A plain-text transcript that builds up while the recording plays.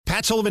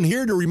Matt Sullivan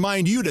here to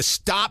remind you to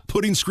stop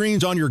putting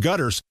screens on your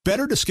gutters.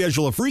 Better to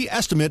schedule a free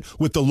estimate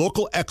with the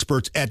local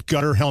experts at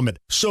Gutter Helmet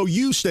so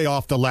you stay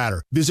off the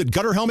ladder. Visit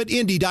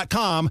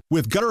GutterHelmetIndy.com.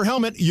 With Gutter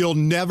Helmet, you'll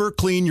never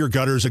clean your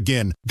gutters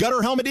again.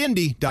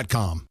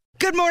 GutterHelmetIndy.com.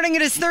 Good morning.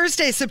 It is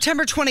Thursday,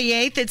 September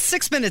 28th. It's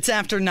 6 minutes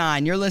after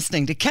 9. You're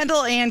listening to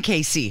Kendall and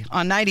Casey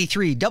on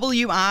 93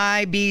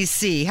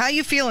 WIBC. How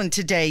you feeling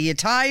today? You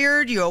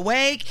tired? You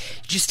awake?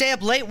 Did you stay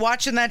up late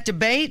watching that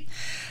debate?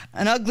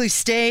 An ugly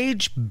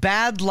stage,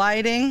 bad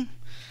lighting,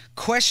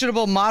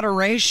 questionable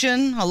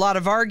moderation, a lot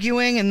of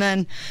arguing, and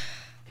then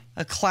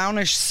a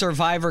clownish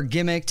survivor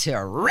gimmick to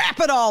wrap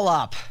it all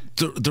up.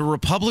 The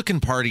Republican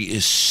Party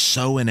is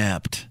so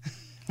inept.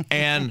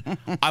 And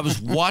I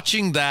was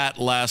watching that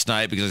last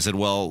night because I said,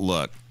 well,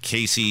 look,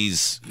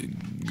 Casey's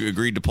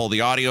agreed to pull the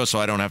audio so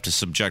I don't have to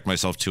subject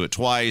myself to it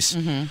twice.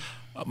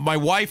 My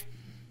wife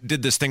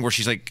did this thing where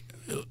she's like,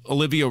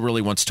 Olivia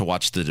really wants to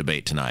watch the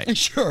debate tonight.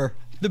 Sure.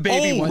 The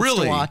baby wants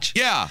really? to watch.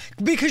 Yeah.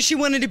 Because she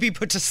wanted to be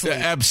put to sleep.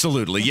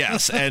 Absolutely,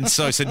 yes. And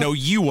so I said, no,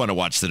 you want to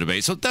watch the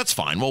debate. So that's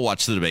fine. We'll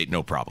watch the debate,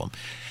 no problem.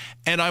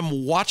 And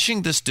I'm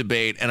watching this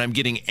debate and I'm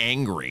getting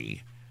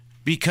angry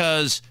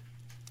because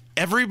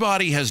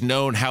everybody has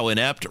known how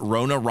inept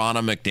Ronna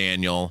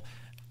McDaniel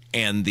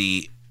and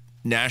the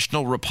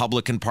National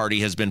Republican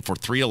Party has been for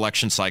 3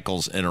 election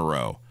cycles in a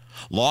row.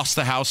 Lost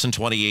the House in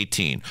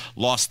 2018.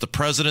 Lost the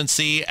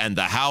presidency and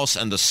the House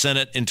and the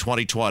Senate in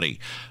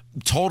 2020.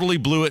 Totally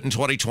blew it in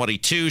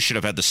 2022. Should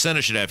have had the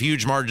Senate, should have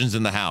huge margins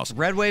in the House.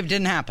 Red wave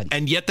didn't happen.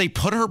 And yet they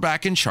put her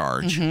back in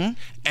charge.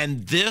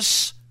 And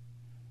this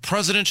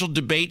presidential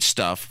debate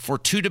stuff for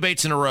 2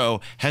 debates in a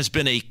row has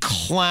been a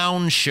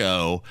clown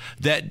show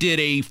that did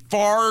a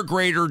far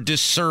greater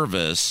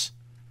disservice.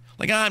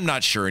 Like, I'm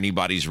not sure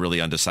anybody's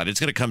really undecided. It's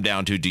going to come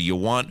down to, do you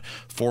want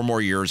 4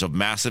 more years of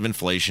massive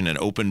inflation and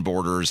open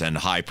borders and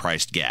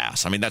high-priced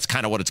gas? I mean, that's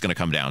kind of what it's going to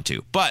come down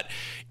to. But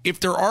if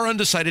there are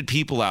undecided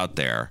people out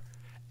there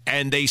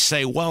and they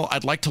say, well,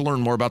 I'd like to learn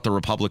more about the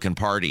Republican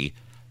Party,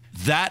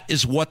 that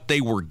is what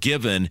they were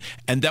given,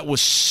 and that was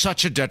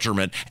such a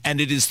detriment. And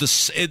it is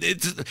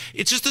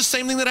it's just the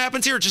same thing that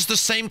happens here. It's just the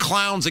same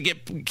clowns that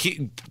get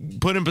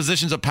put in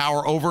positions of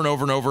power over and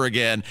over and over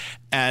again.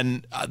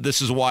 And this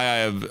is why I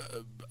have,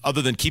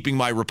 other than keeping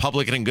my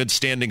Republican in good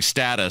standing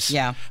status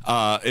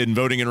in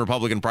voting in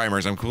Republican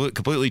primaries, I'm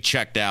completely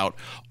checked out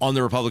on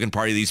the Republican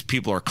Party. These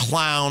people are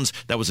clowns.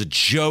 That was a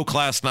joke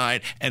last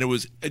night, and it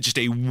was just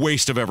a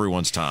waste of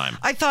everyone's time.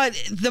 I thought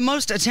the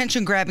most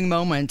attention-grabbing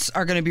moments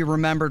are going to be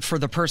remembered for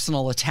the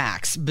personal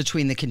attacks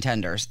between the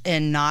contenders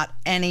and not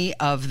any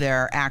of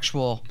their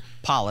actual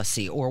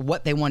policy or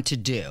what they want to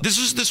do. This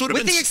would have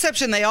with the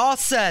exception, they all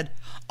said,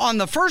 on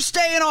the first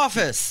day in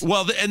office.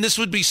 Well, and this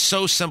would be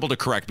so simple to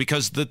correct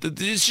because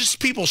it's just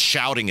people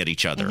shouting at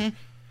each other.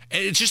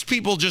 It's just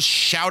people just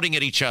shouting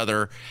at each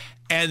other.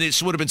 And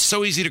this would have been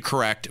so easy to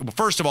correct.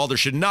 First of all, there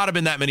should not have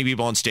been that many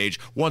people on stage.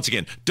 Once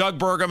again, Doug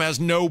Burgum has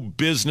no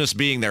business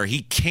being there.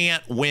 He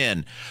can't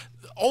win.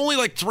 Only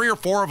like 3 or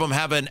 4 of them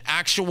have an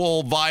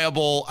actual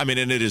viable, I mean,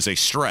 and it is a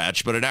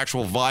stretch, but an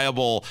actual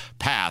viable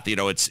path. You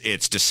know, it's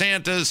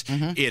DeSantis,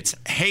 it's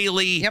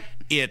Haley,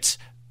 it's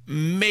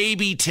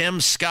maybe Tim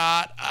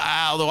Scott,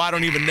 although I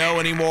don't even know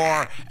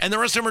anymore. And the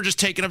rest of them are just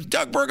taking up.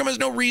 Doug Burgum has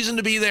no reason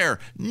to be there.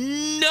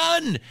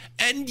 None.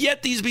 And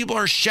yet these people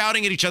are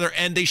shouting at each other,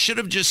 and they should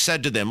have just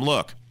said to them,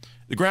 look,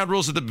 the ground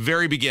rules at the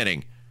very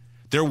beginning.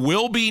 There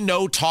will be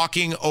no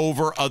talking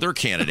over other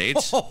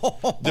candidates.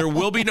 There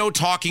will be no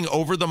talking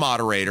over the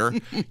moderator.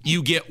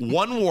 You get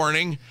 1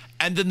 warning,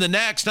 and then the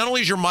next, not only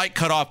is your mic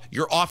cut off,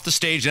 you're off the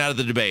stage and out of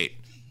the debate.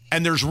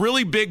 And there's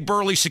really big,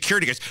 burly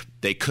security guys.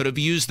 They could have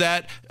used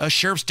that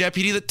sheriff's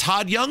deputy that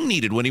Todd Young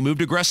needed when he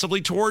moved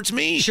aggressively towards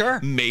me. Sure.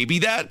 Maybe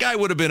that guy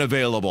would have been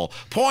available.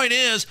 Point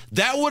is,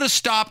 that would have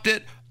stopped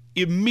it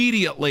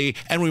immediately,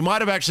 and we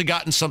might have actually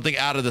gotten something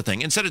out of the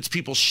thing. Instead, it's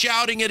people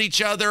shouting at each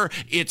other.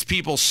 It's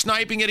people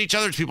sniping at each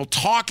other. It's people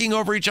talking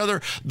over each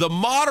other. The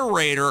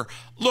moderator,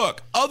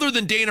 look, other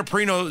than Dana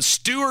Perino,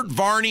 Stuart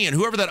Varney, and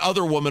whoever that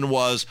other woman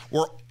was,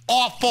 were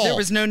awful. There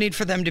was no need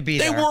for them to be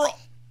there. They were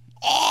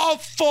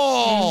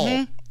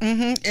awful.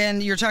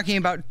 And you're talking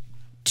about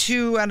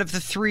 2 out of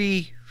the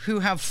 3 who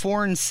have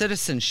foreign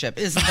citizenship.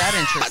 Isn't that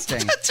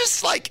interesting? That's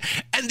just like,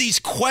 and these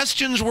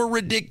questions were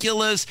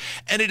ridiculous.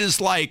 And it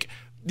is like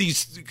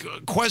these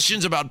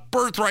questions about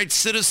birthright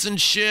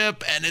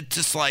citizenship. And it's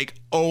just like,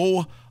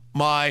 oh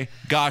my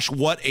gosh,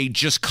 what a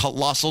just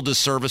colossal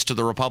disservice to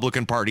the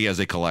Republican Party as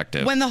a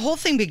collective. When the whole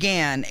thing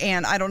began,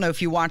 and I don't know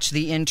if you watched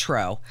the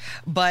intro,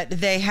 but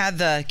they had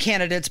the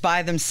candidates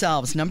by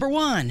themselves, number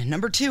 1,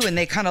 number 2, and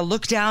they kind of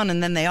looked down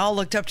and then they all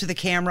looked up to the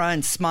camera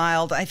and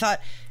smiled. I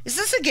thought, is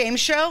this a game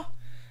show?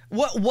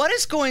 What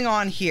is going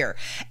on here?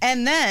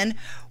 And then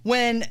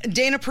when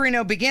Dana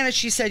Perino began it,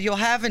 she said, you'll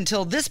have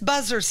until this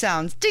buzzer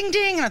sounds ding,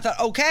 ding. And I thought,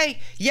 okay,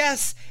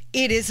 yes,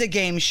 it is a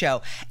game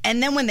show.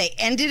 And then when they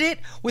ended it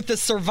with the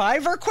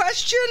survivor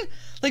question,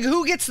 like,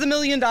 who gets the $1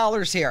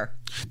 million here?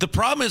 The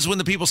problem is when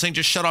the people saying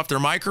just shut off their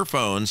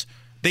microphones,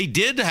 They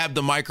did have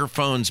the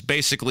microphones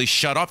basically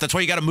shut off. That's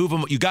why you got to move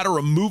them. You got to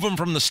remove them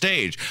from the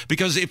stage,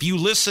 because if you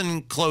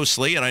listen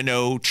closely, and I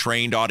know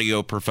trained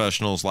audio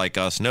professionals like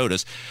us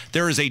notice,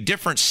 there is a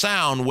different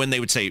sound when they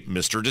would say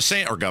Mr.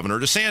 DeSantis or Governor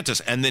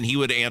DeSantis, and then he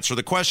would answer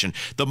the question.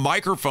 The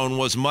microphone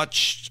was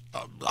much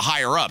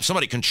higher up.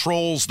 Somebody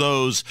controls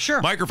those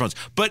microphones.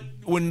 But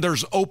when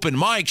there's open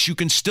mics, you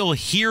can still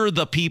hear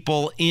the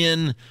people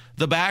in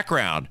the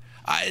background.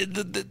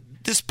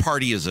 This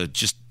party is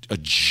just a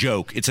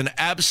joke. It's an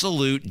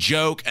absolute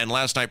joke, and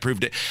last night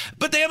proved it.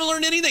 But they haven't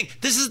learned anything.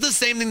 This is the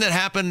same thing that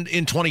happened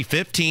in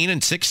 2015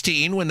 and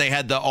 16 when they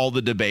had all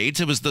the debates.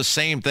 It was the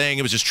same thing.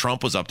 It was just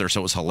Trump was up there,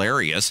 so it was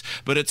hilarious.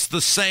 But it's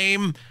the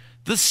same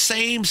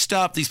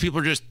stuff. These people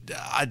are just...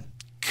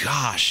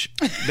 Gosh,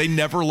 they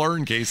never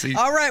learn, Casey.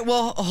 All right,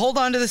 well, hold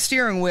on to the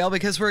steering wheel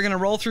because we're going to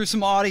roll through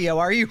some audio.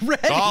 Are you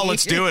ready? Oh,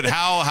 let's do it.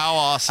 How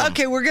awesome.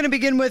 Okay, we're going to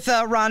begin with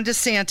Ron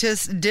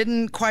DeSantis.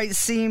 Didn't quite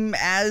seem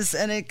as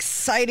an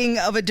exciting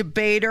of a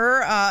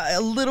debater.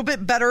 A little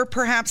bit better,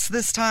 perhaps,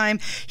 this time.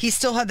 He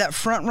still had that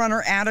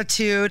front-runner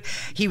attitude.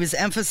 He was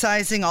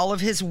emphasizing all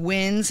of his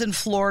wins in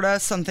Florida,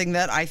 something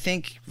that I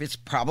think is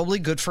probably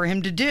good for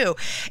him to do.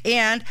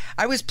 And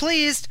I was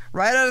pleased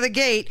right out of the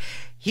gate.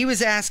 He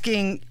was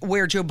asking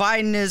where Joe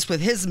Biden is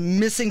with his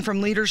missing from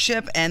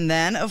leadership. And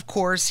then, of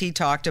course, he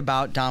talked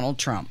about Donald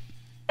Trump.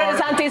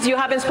 DeSantis, you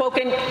haven't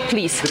spoken,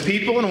 please. The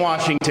people in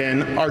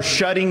Washington are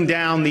shutting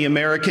down the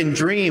American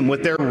dream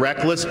with their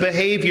reckless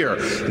behavior.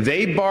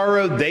 They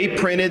borrowed, they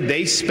printed,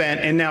 they spent,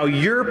 and now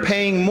you're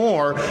paying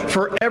more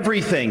for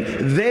everything.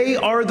 They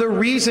are the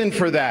reason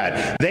for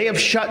that. They have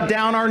shut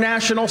down our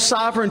national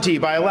sovereignty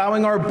by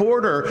allowing our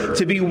border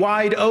to be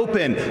wide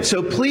open.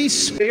 So please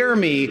spare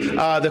me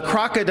the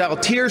crocodile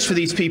tears for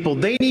these people.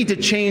 They need to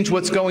change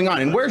what's going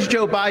on. And where's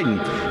Joe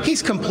Biden?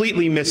 He's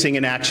completely missing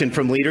in action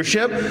from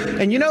leadership.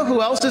 And you know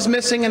who else is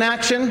missing in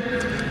action?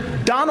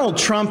 Donald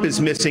Trump is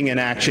missing in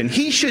action.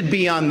 He should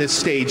be on this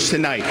stage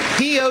tonight.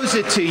 He owes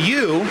it to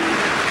you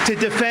to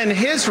defend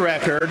his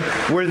record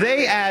where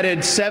they added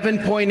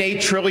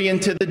 $7.8 trillion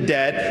to the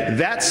debt.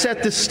 That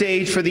set the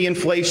stage for the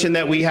inflation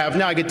that we have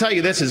now. I can tell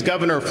you this, as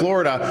governor of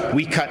Florida,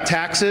 we cut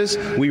taxes,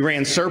 we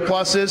ran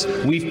surpluses,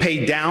 we've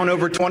paid down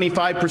over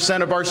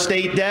 25% of our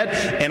state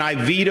debt, and I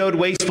vetoed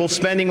wasteful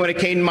spending when it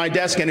came to my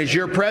desk. And as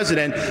your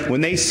president,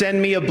 when they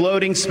send me a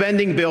bloating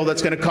spending bill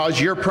that's going to cause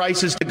your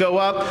prices to go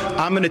up,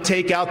 I'm going to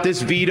take out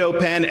this veto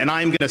pen and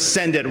I'm going to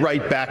send it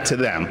right back to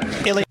them.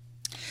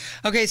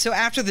 Okay, so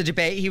after the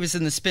debate, he was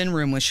in the spin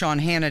room with Sean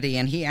Hannity,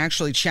 and he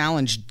actually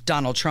challenged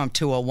Donald Trump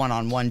to a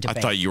one-on-one debate.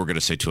 I thought you were going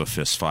to say to a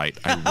fist fight.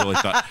 I really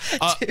thought.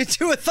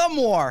 To a thumb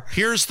war.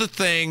 Here's the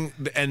thing,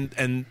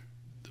 and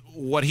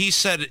what he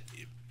said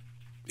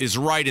is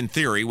right in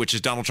theory, which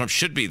is Donald Trump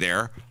should be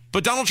there.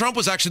 But Donald Trump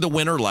was actually the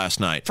winner last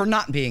night. For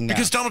not being there.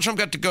 Because Donald Trump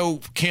got to go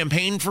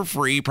campaign for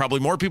free. Probably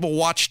more people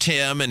watched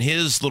him and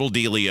his little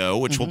dealio,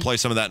 which we'll play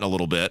some of that in a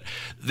little bit,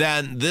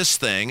 than this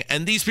thing.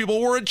 And these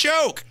people were a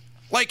joke.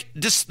 Like,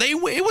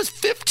 it was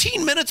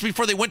 15 minutes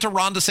before they went to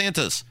Ron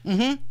DeSantis.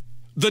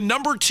 The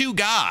number 2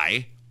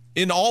 guy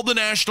in all the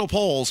national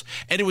polls,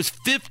 and it was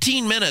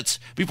 15 minutes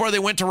before they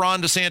went to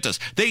Ron DeSantis.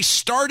 They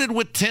started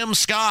with Tim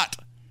Scott.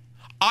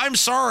 I'm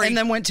sorry. And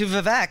then went to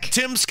Vivek.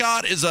 Tim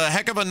Scott is a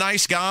heck of a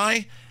nice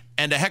guy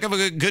and a heck of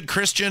a good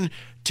Christian.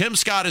 Tim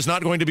Scott is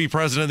not going to be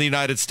president of the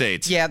United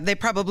States. Yeah, they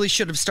probably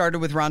should have started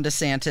with Ron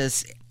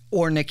DeSantis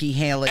or Nikki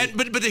Haley.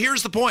 But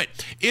here's the point.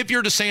 If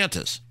you're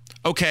DeSantis,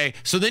 okay,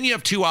 so then you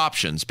have 2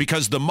 options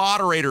because the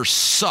moderators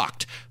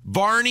sucked.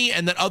 Barney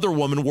and that other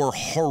woman were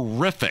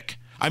horrific.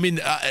 I mean,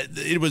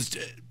 it was...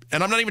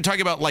 And I'm not even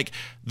talking about like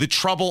the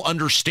trouble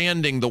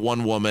understanding the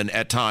one woman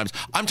at times.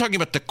 I'm talking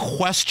about the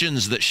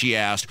questions that she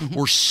asked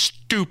were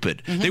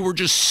stupid. They were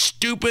just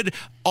stupid,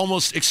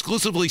 almost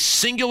exclusively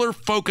singular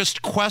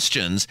focused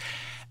questions.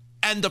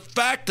 And the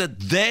fact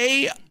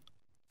that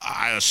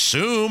I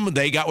assume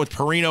they got with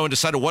Perino and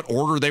decided what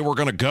order they were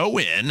going to go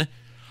in,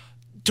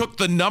 took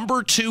the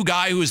number 2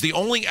 guy who is the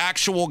only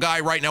actual guy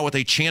right now with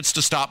a chance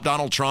to stop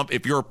Donald Trump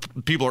if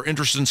people are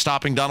interested in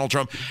stopping Donald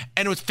Trump,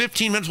 and it was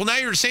 15 minutes. Well, now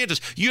you're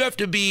DeSantis. You have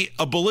to be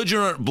a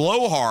belligerent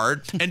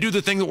blowhard and do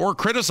the thing that we're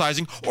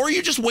criticizing, or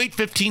you just wait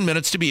 15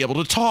 minutes to be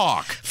able to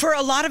talk. For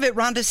a lot of it,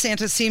 Ron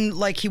DeSantis seemed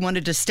like he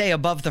wanted to stay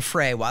above the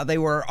fray while they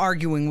were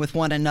arguing with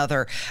one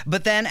another.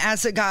 But then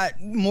as it got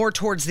more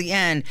towards the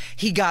end,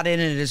 he got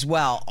in it as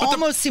well.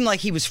 Almost seemed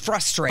like he was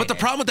frustrated. But the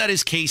problem with that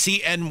is,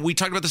 Casey, and we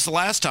talked about this the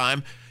last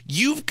time,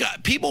 you've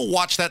got people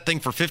watch that thing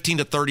for 15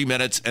 to 30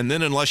 minutes, and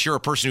then unless you're a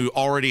person who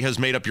already has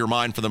made up your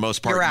mind for the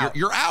most part,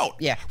 you're out.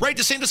 Yeah. Right?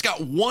 DeSantis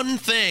got one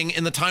thing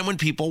in the time when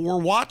people were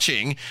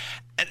watching.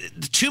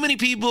 Too many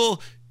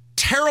people,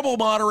 terrible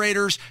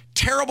moderators,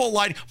 terrible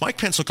lighting. Mike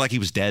Pence looked like he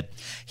was dead.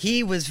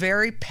 He was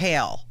very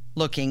pale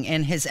looking,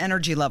 and his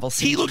energy level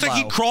seemed He looked low.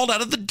 like he crawled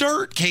out of the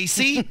dirt,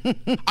 Casey.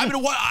 I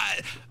mean,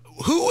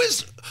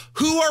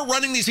 who are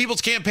running these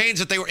people's campaigns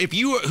that they were,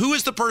 who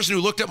is the person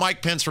who looked at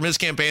Mike Pence from his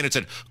campaign and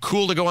said,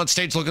 cool to go on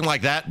stage looking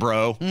like that,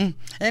 bro?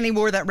 And he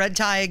wore that red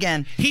tie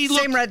again.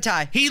 Same red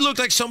tie. He looked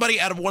like somebody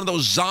out of one of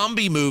those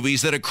zombie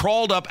movies that had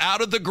crawled up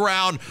out of the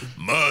ground.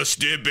 Must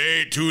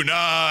debate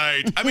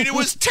tonight. I mean, it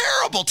was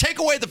terrible. Take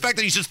away the fact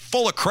that he's just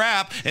full of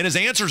crap and his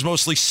answers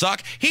mostly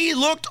suck. He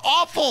looked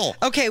awful.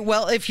 Okay,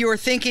 well, if you were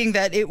thinking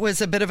that it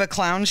was a bit of a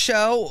clown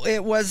show,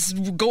 it was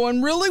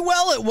going really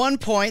well at one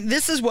point.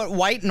 This is what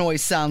white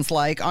noise sounds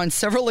like on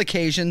several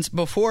occasions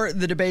before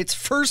the debate's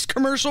first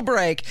commercial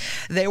break.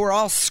 They were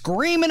all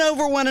screaming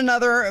over one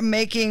another,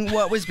 making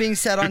what was being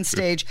said on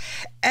stage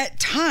at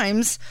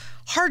times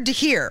hard to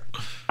hear.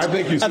 I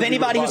think of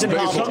anybody who's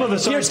involved. Some of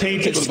us are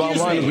paid. Excuse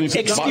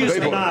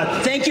me.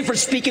 Thank you for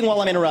speaking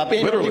while I'm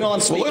interrupting. While I'm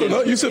speaking.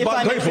 You said if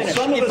I may finish.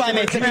 You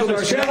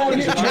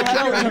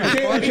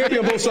can't be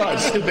on both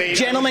sides.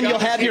 Gentlemen, you'll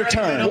have your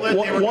turn.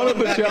 One of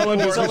the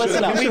challenges we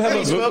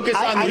should focus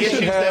on the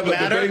issues that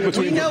matter.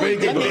 We know we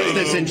did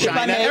business in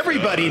China.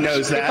 Everybody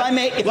knows that. If I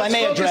may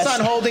address, focus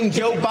on holding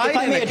Joe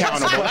Biden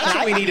accountable. That's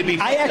what we need to be.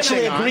 I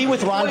actually agree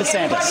with Ron DeSantis.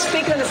 When everybody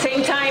speaks at the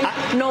same time,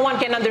 no one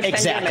can understand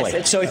exactly. your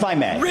message. So if I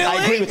may, Really?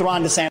 I agree with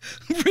Ron DeSantis.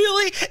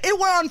 Really? It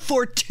went on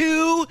for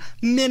 2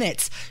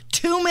 minutes.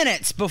 2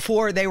 minutes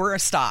before they were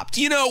stopped.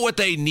 You know what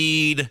they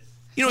need?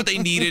 You know what they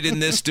needed in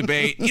this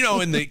debate? You know,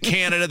 in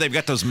Canada, they've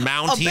got those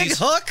Mounties. A big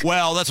hook?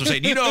 Well, that's what I'm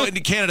saying. You know, in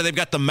Canada, they've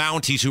got the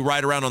Mounties who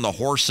ride around on the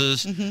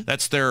horses.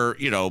 That's their,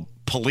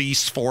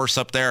 police force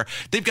up there.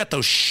 They've got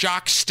those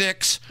shock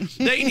sticks.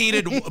 They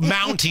needed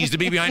Mounties to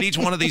be behind each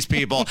one of these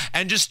people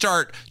and just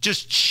start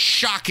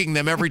shocking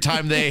them every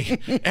time they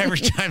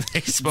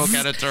spoke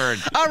out of turn.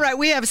 All right,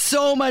 we have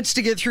so much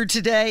to get through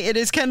today. It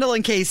is Kendall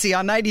and Casey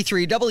on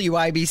 93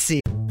 WIBC.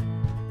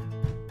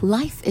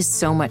 Life is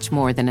so much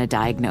more than a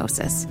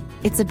diagnosis.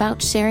 It's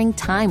about sharing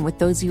time with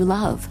those you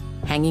love,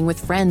 hanging with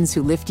friends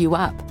who lift you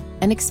up,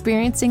 and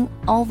experiencing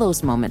all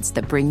those moments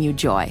that bring you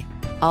joy.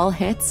 All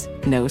hits,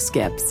 no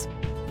skips.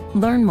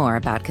 Learn more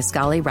about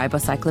Kisqali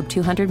Ribociclib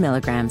 200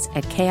 milligrams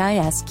at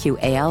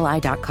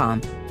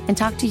KISQALI.com and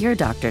talk to your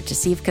doctor to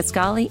see if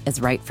Kisqali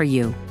is right for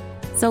you.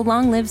 So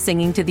long live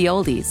singing to the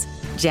oldies,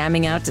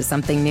 jamming out to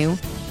something new,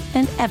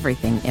 and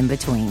everything in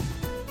between.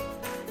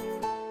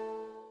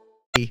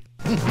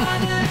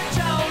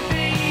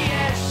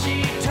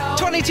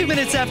 22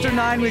 minutes after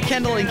 9 with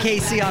Kendall and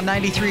Casey on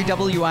 93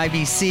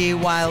 WIBC.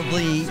 While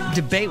the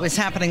debate was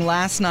happening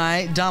last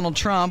night, Donald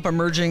Trump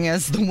emerging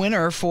as the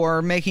winner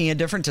for making a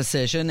different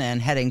decision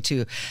and heading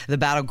to the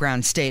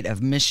battleground state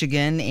of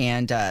Michigan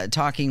and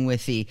talking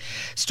with the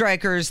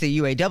strikers, the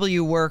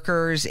UAW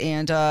workers,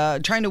 and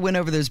trying to win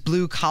over those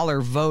blue-collar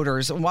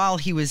voters. While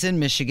he was in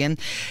Michigan,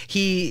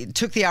 he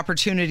took the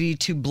opportunity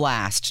to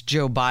blast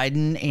Joe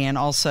Biden and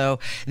also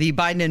the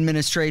Biden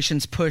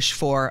administration's push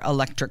for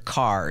electric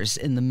cars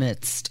in the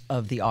midst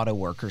of the auto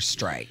workers'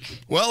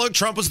 strike. Well, look,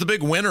 Trump was the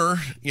big winner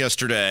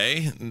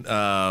yesterday.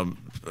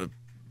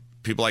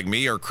 People like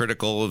me are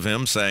critical of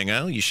him, saying,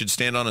 oh, you should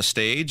stand on a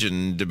stage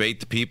and debate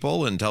the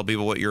people and tell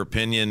people what your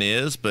opinion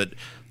is. But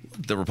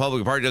the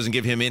Republican Party doesn't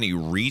give him any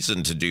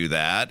reason to do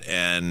that.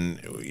 And,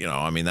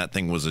 that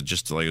thing was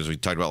just like, as we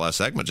talked about last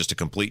segment, just a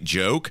complete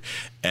joke.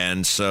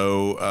 And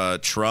so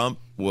Trump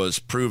was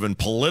proven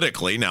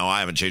politically. Now, I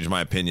haven't changed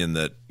my opinion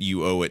that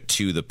you owe it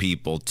to the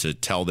people to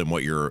tell them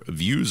what your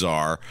views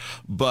are.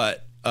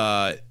 But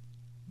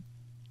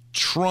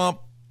Trump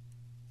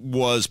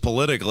was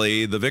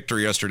politically the victor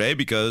yesterday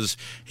because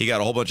he got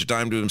a whole bunch of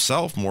time to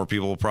himself. More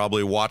people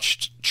probably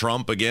watched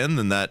Trump again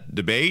than that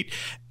debate.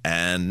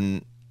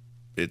 And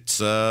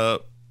it's a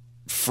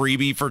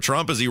freebie for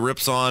Trump as he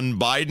rips on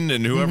Biden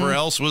and whoever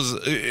else was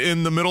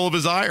in the middle of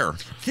his ire.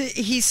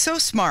 He's so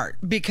smart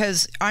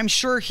because I'm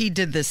sure he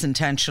did this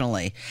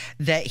intentionally,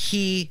 that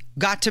he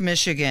got to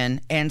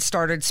Michigan and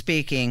started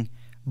speaking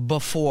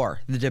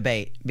before the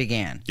debate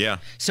began. Yeah.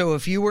 So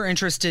if you were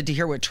interested to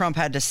hear what Trump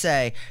had to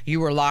say, you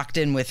were locked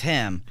in with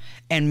him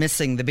and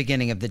missing the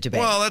beginning of the debate.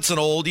 Well, that's an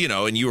old,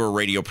 and you were a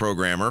radio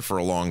programmer for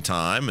a long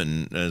time.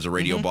 And as a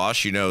radio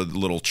boss,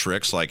 little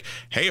tricks like,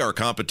 hey, our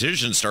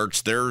competition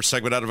starts their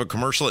segment out of a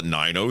commercial at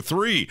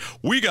 9:03.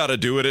 We got to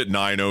do it at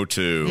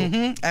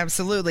 9:02.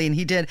 Absolutely. And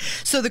he did.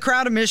 So the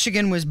crowd of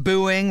Michigan was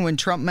booing when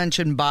Trump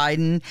mentioned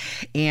Biden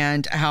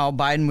and how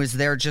Biden was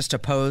there just to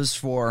pose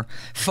for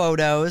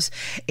photos.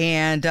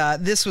 And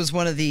this was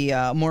one of the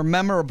more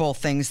memorable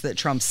things that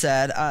Trump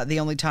said. The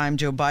only time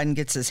Joe Biden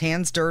gets his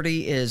hands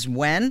dirty is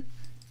when?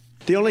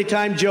 The only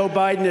time Joe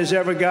Biden has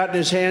ever gotten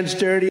his hands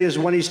dirty is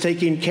when he's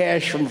taking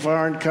cash from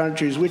foreign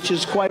countries, which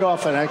is quite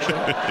often, actually.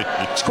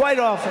 It's quite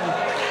often.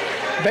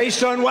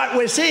 Based on what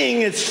we're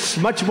seeing, it's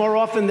much more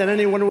often than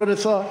anyone would have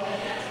thought.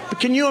 But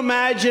can you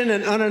imagine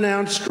an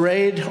unannounced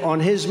raid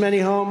on his many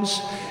homes?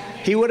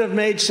 He would have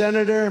made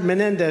Senator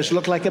Menendez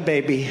look like a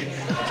baby,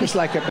 just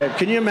like a baby.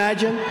 Can you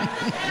imagine?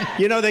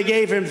 They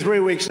gave him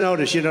 3 weeks'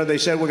 notice. They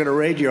said, we're going to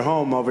raid your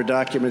home over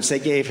documents. They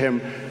gave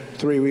him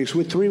 3 weeks.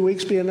 Would 3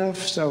 weeks be enough?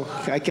 So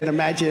I can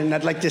imagine.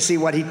 I'd like to see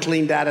what he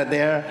cleaned out of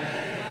there.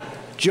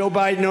 Joe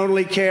Biden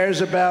only cares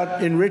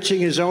about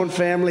enriching his own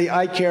family.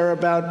 I care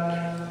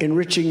about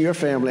enriching your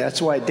family. That's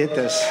why I did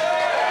this.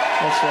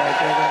 That's why I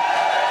did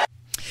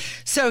it.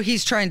 So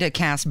he's trying to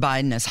cast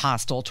Biden as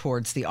hostile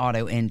towards the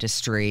auto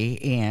industry.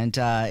 And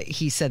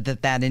he said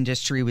that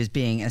industry was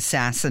being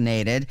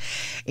assassinated.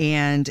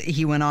 And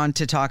he went on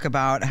to talk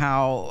about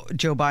how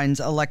Joe Biden's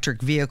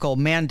electric vehicle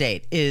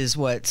mandate is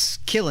what's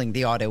killing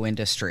the auto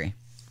industry.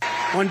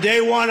 On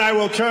day one, I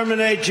will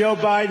terminate Joe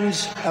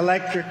Biden's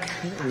electric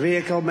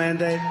vehicle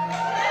mandate.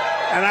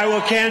 And I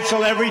will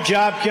cancel every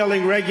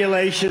job-killing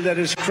regulation that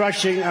is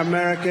crushing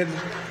American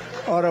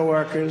auto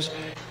workers.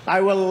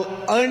 I will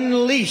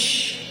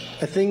unleash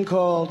a thing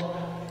called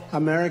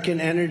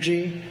American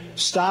energy,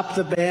 stop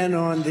the ban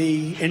on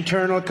the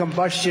internal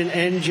combustion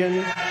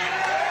engine.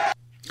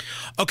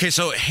 Okay,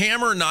 so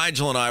Hammer,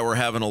 Nigel, and I were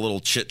having a little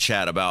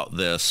chit-chat about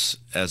this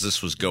as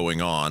this was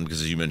going on, because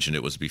as you mentioned,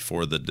 it was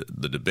before the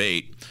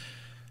debate.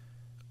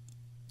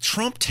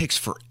 Trump takes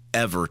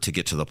forever to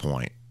get to the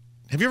point.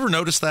 Have you ever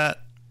noticed that?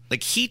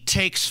 Like, he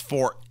takes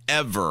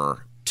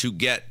forever to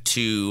get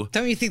to...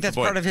 Don't you think that's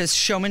part of his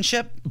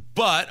showmanship?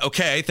 But,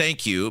 okay,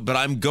 thank you, but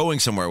I'm going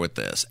somewhere with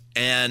this.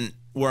 And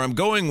where I'm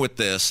going with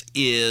this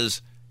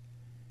is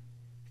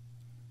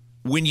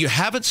when you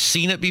haven't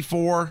seen it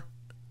before,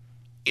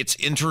 it's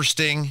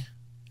interesting.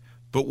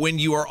 But when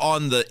you are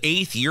on the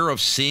 8th year of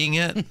seeing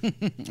it...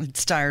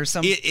 it's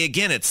tiresome.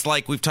 Again, it's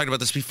like we've talked about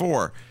this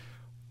before.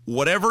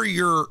 Whatever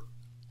your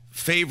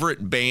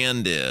favorite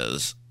band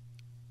is,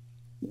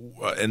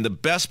 and the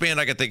best band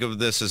I can think of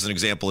this as an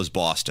example is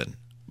Boston.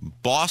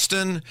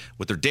 Boston,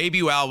 with their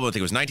debut album, I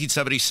think it was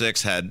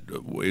 1976,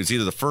 it was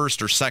either the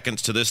first or second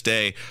to this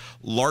day,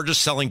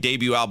 largest selling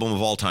debut album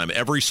of all time.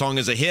 Every song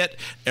is a hit.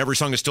 Every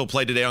song is still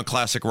played today on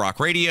classic rock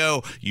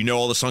radio. You know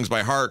all the songs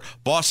by heart.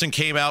 Boston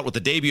came out with the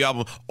debut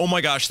album. Oh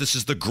my gosh, this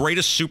is the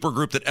greatest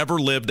supergroup that ever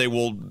lived. They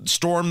will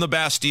storm the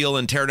Bastille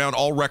and tear down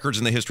all records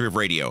in the history of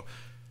radio.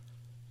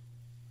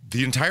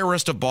 The entire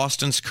rest of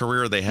Boston's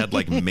career, they had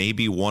like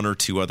maybe one or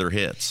two other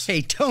hits. Hey,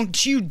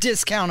 don't you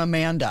discount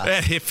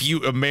Amanda.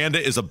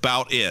 Amanda is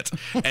about it.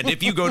 And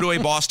if you go to a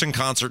Boston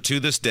concert to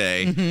this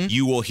day,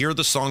 you will hear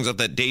the songs of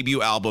that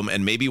debut album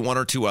and maybe one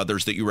or two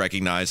others that you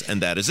recognize,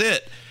 and that is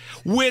it.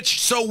 My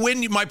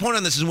point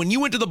on this is when you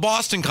went to the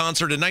Boston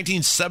concert in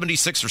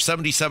 1976 or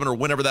 77 or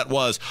whenever that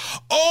was,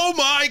 oh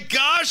my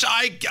gosh,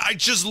 I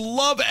just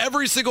love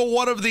every single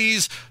one of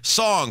these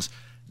songs.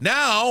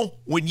 Now,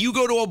 when you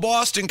go to a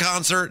Boston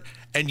concert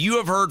and you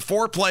have heard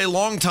Foreplay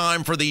Long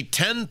Time for the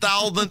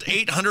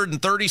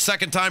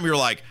 10,832nd time, you're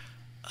like,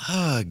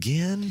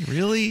 again?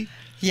 Really?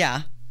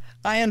 Yeah.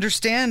 I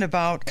understand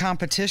about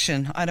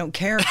competition. I don't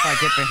care if I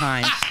get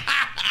behind.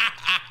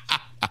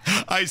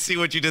 I see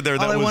what you did there.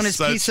 All I want is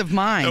peace of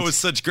mind. That was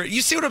such great.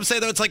 You see what I'm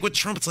saying, though? It's like with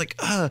Trump, it's like,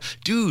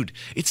 dude,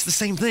 it's the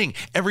same thing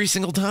every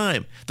single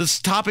time.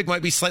 This topic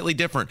might be slightly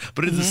different,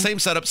 but it's the same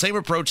setup, same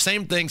approach,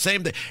 same thing,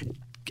 same thing.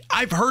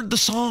 I've heard the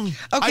song.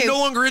 Okay. I'm no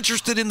longer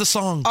interested in the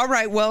song. All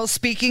right. Well,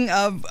 speaking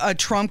of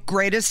Trump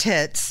greatest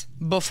hits,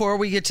 before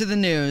we get to the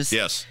news,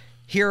 yes,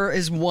 here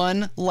is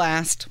one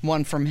last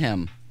one from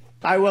him.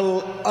 I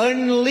will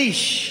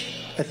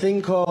unleash a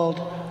thing called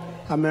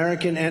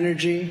American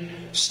energy,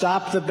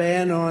 stop the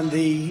ban on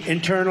the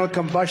internal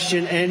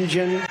combustion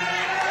engine,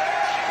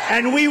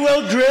 and we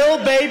will drill,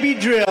 baby,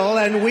 drill,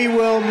 and we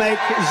will make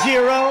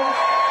zero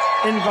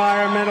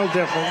environmental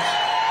difference.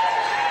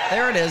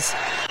 There it is.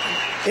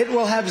 It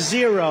will have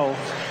zero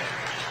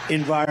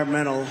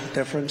environmental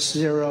difference,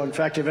 zero. In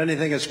fact, if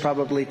anything, it's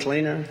probably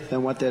cleaner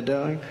than what they're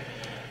doing.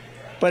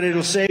 But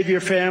it'll save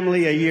your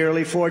family a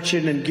yearly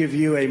fortune and give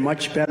you a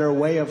much better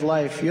way of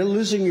life. You're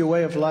losing your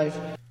way of life.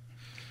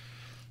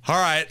 All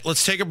right,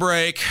 let's take a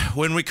break.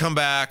 When we come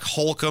back,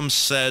 Holcomb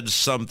said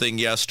something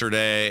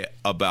yesterday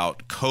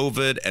about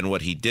COVID and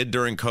what he did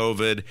during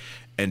COVID,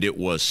 and it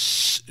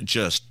was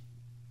just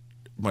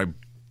my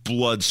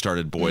blood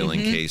started boiling,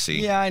 Casey.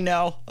 Yeah, I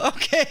know.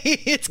 Okay,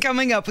 it's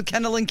coming up with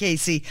Kendall and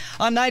Casey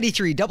on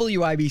 93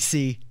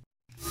 WIBC.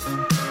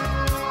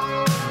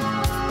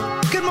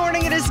 Good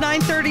morning. It is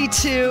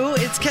 9:32.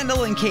 It's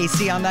Kendall and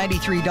Casey on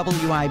 93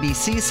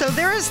 WIBC. So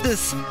there is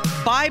this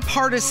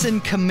bipartisan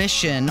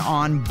commission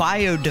on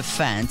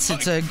biodefense.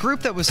 It's a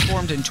group that was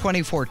formed in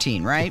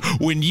 2014, right?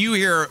 When you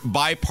hear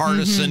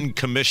bipartisan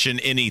commission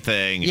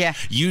anything,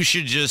 you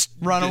should just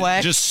run away.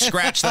 Just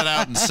scratch that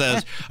out and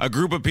says a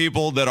group of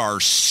people that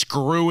are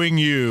screwing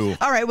you.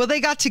 All right. Well,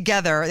 they got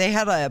together. They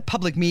had a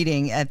public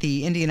meeting at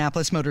the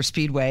Indianapolis Motor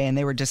Speedway, and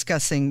they were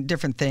discussing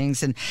different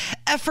things and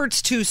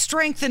efforts to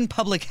strengthen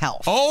public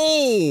health.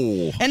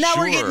 Oh, and now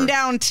we're getting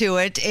down to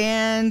it,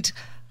 and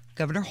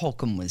Governor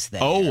Holcomb was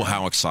there. Oh,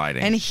 how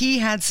exciting. And he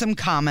had some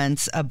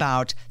comments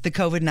about the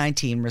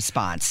COVID-19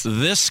 response.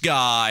 This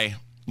guy,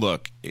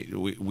 look,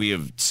 we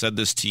have said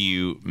this to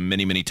you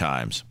many, many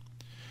times.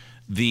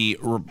 The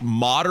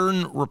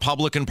modern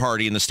Republican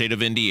Party in the state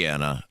of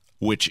Indiana,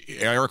 which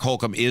Eric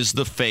Holcomb is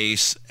the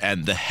face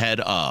and the head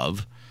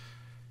of,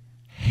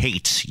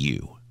 hates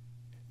you.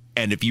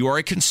 And if you are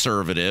a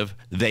conservative,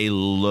 they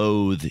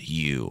loathe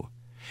you.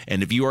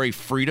 And if you are a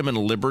freedom and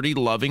liberty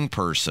loving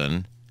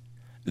person,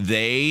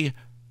 they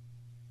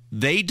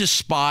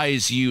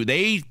despise you.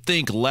 They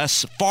think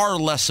far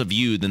less of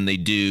you than they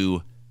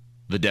do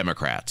the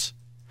Democrats.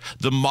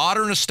 The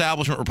modern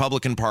establishment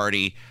Republican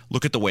Party,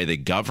 look at the way they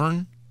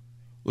govern,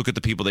 look at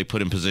the people they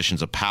put in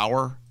positions of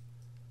power,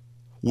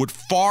 would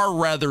far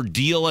rather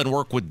deal and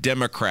work with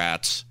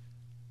Democrats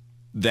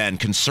than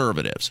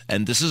conservatives.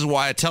 And this is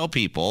why I tell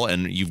people,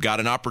 and you've got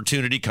an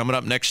opportunity coming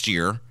up next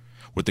year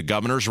with the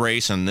governor's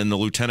race and then the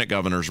lieutenant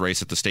governor's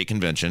race at the state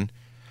convention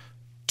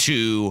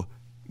to,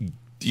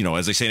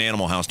 as they say in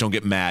Animal House, don't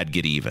get mad,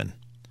 get even.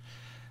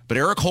 But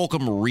Eric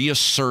Holcomb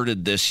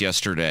reasserted this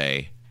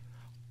yesterday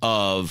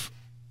of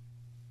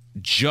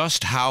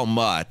just how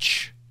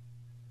much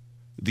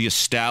the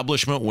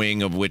establishment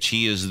wing, of which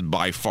he is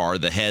by far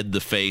the head, the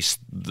face,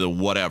 the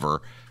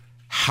whatever,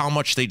 how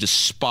much they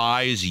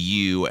despise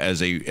you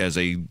as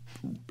a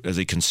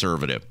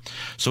conservative.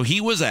 So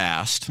he was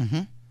asked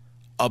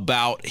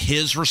about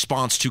his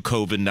response to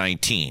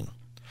COVID-19.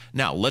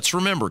 Now, let's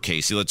remember,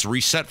 Casey, let's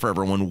reset for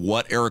everyone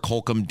what Eric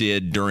Holcomb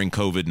did during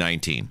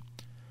COVID-19.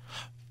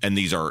 And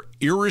these are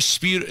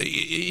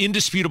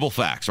indisputable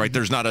facts, right?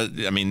 There's not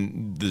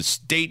the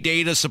state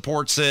data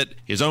supports it.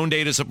 His own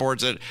data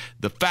supports it.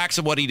 The facts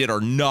of what he did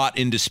are not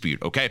in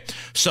dispute, okay?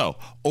 So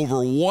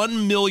over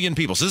 1 million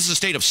people. So this is a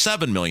state of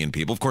 7 million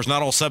people. Of course,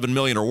 not all 7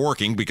 million are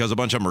working because a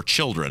bunch of them are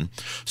children.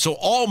 So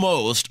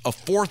almost a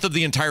fourth of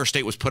the entire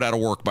state was put out of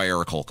work by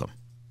Eric Holcomb.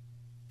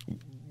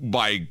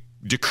 By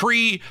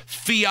decree,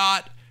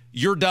 fiat,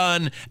 you're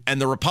done. And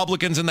the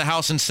Republicans in the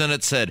House and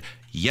Senate said,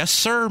 yes,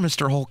 sir,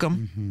 Mr.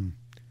 Holcomb. Mm-hmm.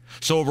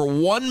 So over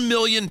 1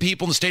 million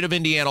people in the state of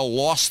Indiana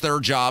lost their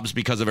jobs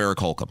because of Eric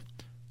Holcomb.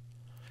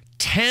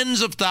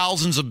 Tens of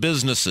thousands of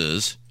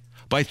businesses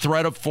by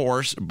threat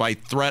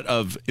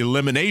of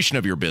elimination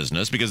of your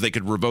business because they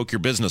could revoke your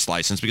business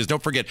license. Because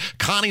don't forget,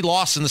 Connie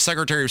Lawson, the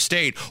Secretary of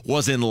State,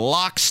 was in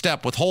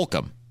lockstep with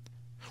Holcomb,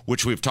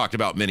 which we've talked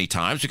about many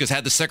times, because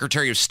had the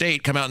Secretary of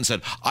State come out and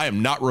said, I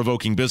am not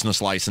revoking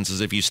business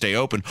licenses if you stay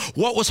open,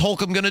 what was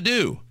Holcomb going to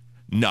do?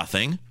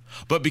 Nothing.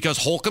 But because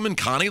Holcomb and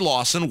Connie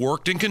Lawson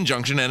worked in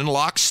conjunction and in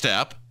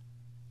lockstep,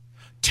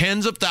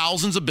 tens of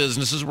thousands of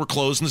businesses were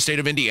closed in the state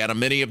of Indiana,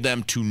 many of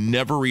them to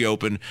never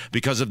reopen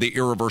because of the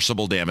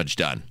irreversible damage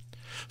done.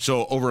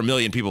 So over 1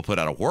 million people put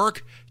out of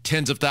work,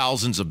 tens of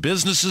thousands of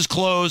businesses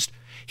closed.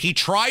 He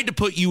tried to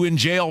put you in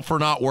jail for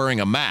not wearing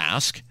a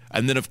mask,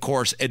 and then, of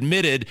course,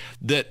 admitted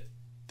that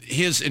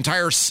his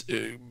entire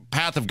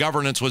path of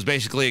governance was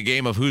basically a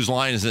game of whose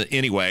line is it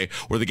anyway,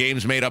 where the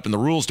game's made up and the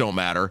rules don't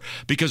matter.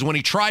 Because when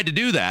he tried to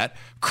do that,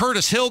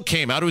 Curtis Hill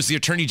came out, who was the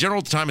attorney general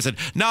at the time, and said,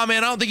 nah,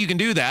 man, I don't think you can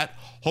do that.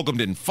 Holcomb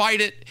didn't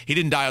fight it. He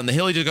didn't die on the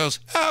Hill. He just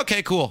goes, oh,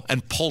 okay, cool,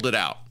 and pulled it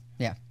out.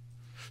 Yeah.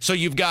 So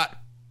you've got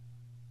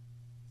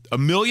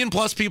 1 million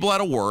plus people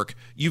out of work.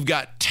 You've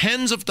got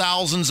tens of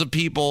thousands of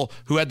people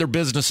who had their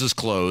businesses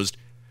closed,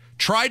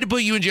 tried to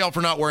put you in jail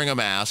for not wearing a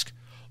mask,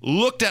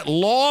 looked at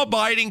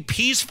law-abiding,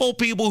 peaceful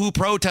people who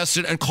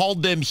protested and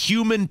called them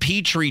human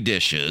petri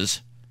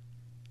dishes.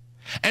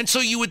 And so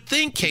you would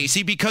think,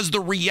 Casey, because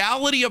the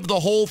reality of the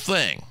whole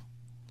thing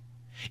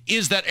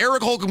is that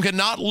Eric Holcomb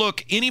cannot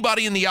look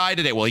anybody in the eye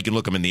today. Well, he can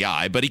look them in the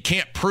eye, but he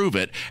can't prove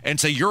it and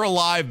say, you're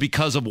alive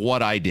because of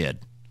what I did.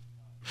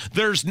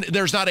 There's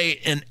not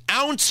an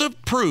ounce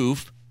of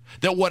proof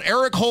that what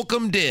Eric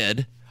Holcomb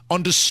did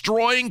on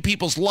destroying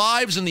people's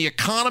lives and the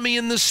economy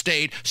in this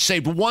state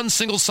saved one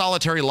single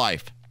solitary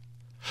life.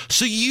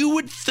 So you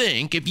would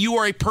think, if you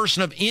are a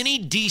person of any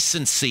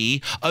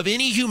decency, of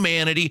any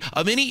humanity,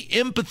 of any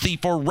empathy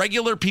for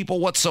regular people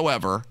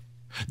whatsoever,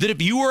 that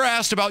if you were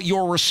asked about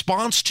your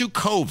response to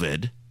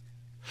COVID,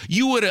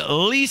 you would at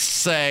least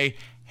say,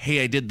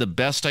 hey, I did the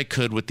best I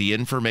could with the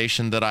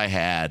information that I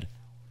had,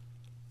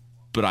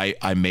 but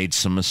I made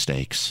some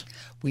mistakes.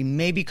 We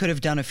maybe could have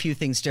done a few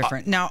things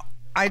different. Now,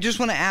 I just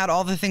want to add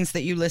all the things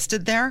that you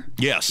listed there.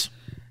 Yes.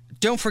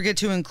 Don't forget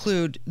to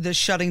include the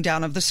shutting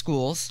down of the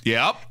schools.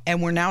 Yep.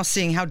 And we're now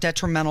seeing how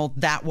detrimental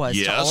that was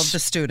to all of the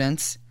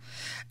students.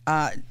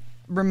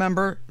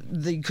 Remember,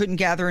 you couldn't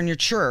gather in your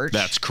church.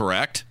 That's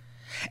correct.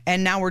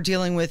 And now we're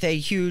dealing with a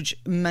huge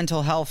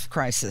mental health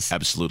crisis.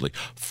 Absolutely.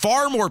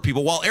 Far more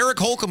people. While Eric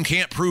Holcomb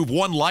can't prove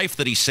one life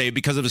that he saved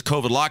because of his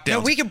COVID lockdowns. No,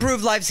 we can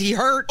prove lives he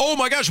hurt. Oh,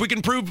 my gosh. We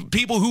can prove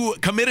people who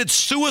committed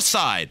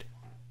suicide,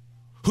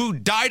 who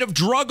died of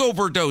drug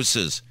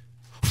overdoses.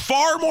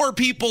 Far more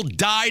people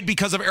died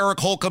because of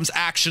Eric Holcomb's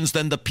actions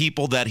than the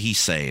people that he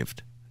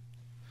saved.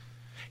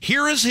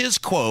 Here is his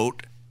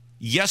quote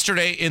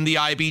yesterday in the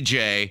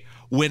IBJ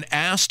when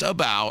asked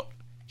about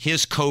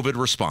his COVID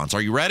response.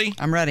 Are you ready?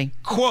 I'm ready.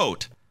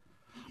 Quote,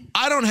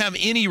 I don't have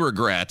any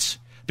regrets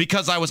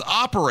because I was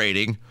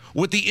operating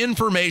with the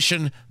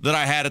information that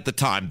I had at the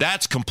time.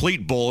 That's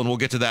complete bull, and we'll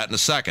get to that in a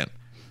second.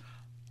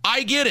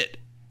 I get it.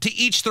 To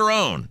each their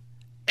own.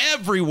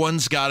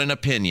 Everyone's got an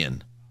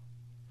opinion.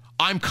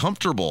 I'm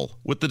comfortable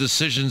with the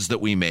decisions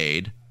that we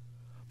made.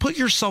 Put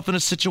yourself in a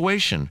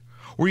situation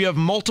where you have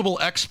multiple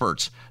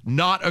experts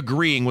not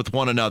agreeing with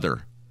one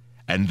another.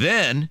 And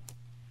then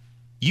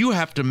you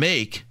have to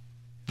make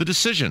the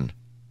decision.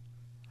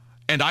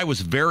 And I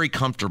was very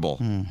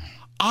comfortable.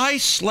 I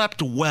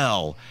slept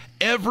well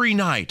every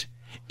night,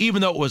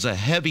 even though it was a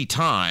heavy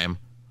time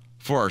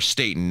for our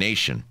state and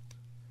nation.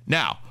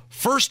 Now,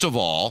 first of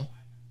all,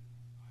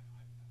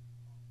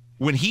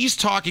 when he's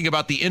talking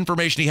about the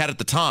information he had at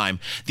the time,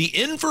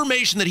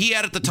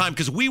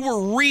 because we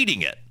were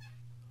reading it,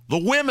 the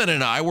women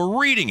and I were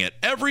reading it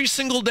every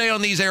single day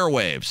on these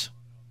airwaves.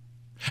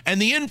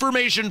 And the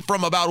information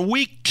from about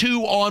week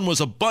 2 on was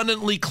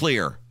abundantly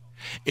clear.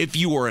 If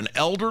you are an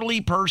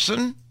elderly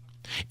person,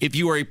 if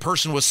you are a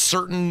person with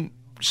certain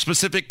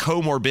specific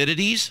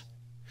comorbidities,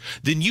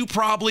 then you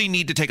probably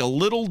need to take a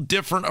little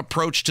different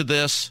approach to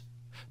this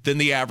than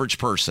the average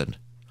person.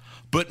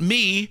 But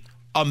me,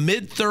 a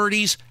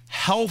mid-30s,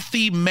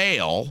 healthy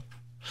male,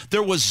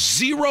 there was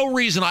zero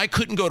reason I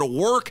couldn't go to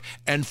work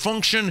and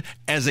function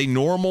as a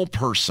normal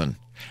person.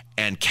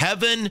 And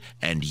Kevin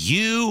and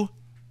you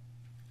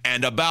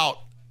and about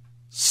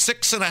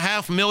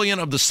 6.5 million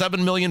of the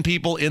 7 million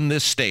people in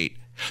this state,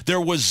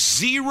 there was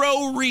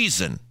zero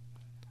reason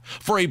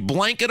for a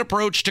blanket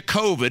approach to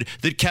COVID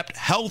that kept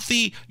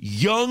healthy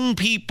young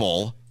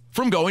people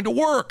from going to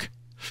work.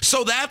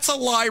 So that's a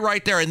lie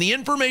right there. And the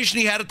information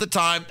he had at the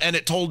time, and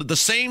it told the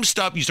same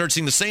stuff. You start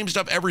seeing the same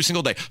stuff every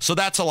single day. So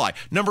that's a lie.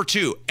 Number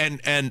 2,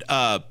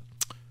 the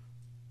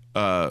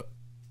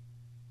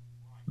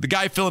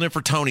guy filling in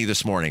for Tony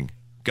this morning.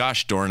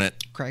 Gosh darn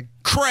it.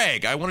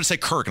 Craig. I want to say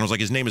Kirk, and I was like,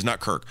 his name is not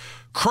Kirk.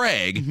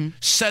 Craig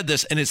said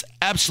this, and it's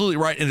absolutely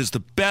right, and it's the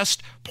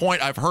best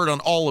point I've heard on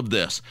all of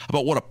this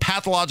about what a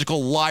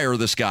pathological liar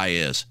this guy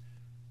is.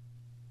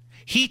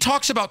 He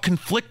talks about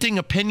conflicting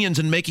opinions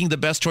and making the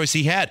best choice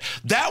he had.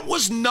 That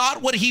was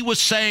not what he was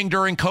saying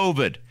during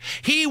COVID.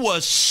 He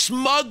was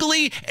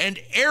smugly and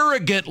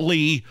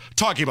arrogantly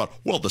talking about,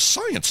 well, the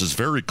science is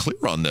very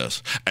clear on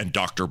this. And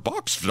Dr.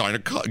 Box,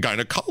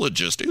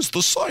 gynecologist, is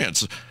the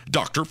science.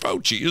 Dr.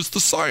 Fauci is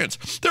the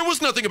science. There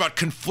was nothing about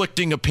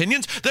conflicting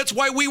opinions. That's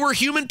why we were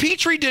human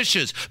petri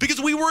dishes,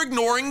 because we were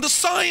ignoring the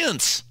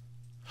science.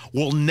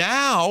 Well,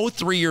 now,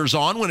 3 years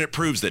on, when it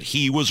proves that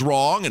he was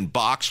wrong and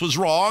Box was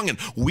wrong and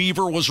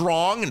Weaver was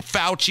wrong and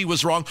Fauci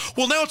was wrong,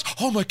 well, now it's,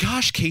 oh my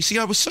gosh, Casey,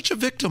 I was such a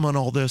victim on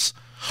all this.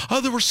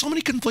 There were so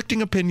many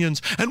conflicting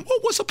opinions. And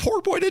what was a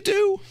poor boy to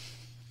do?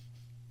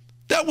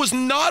 That was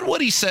not what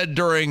he said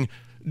when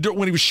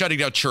he was shutting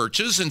down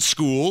churches and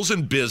schools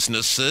and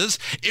businesses.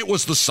 It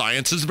was the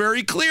science is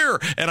very clear,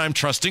 and I'm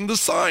trusting the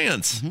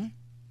science.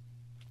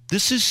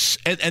 This is,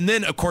 and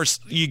then, of course,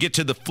 you get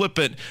to the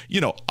flippant,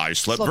 I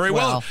slept very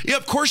well. Yeah,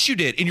 of course you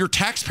did. In your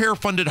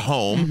taxpayer-funded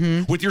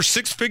home with your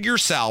 6-figure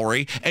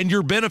salary and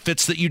your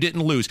benefits that you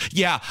didn't lose.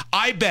 Yeah,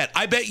 I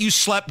bet you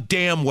slept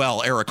damn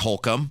well, Eric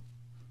Holcomb.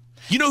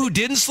 You know who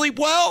didn't sleep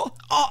well?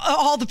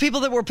 All the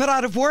people that were put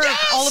out of work.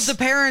 Yes! All of the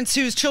parents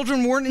whose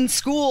children weren't in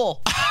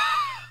school.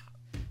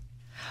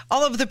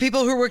 All of the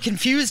people who were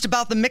confused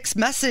about the mixed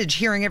message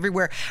hearing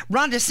everywhere.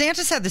 Ron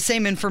DeSantis had the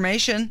same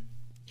information.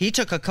 He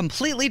took a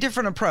completely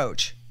different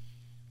approach.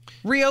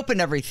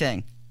 Reopened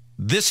everything.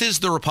 This is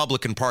the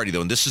Republican Party, though,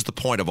 and this is the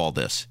point of all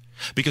this.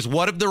 Because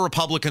what have the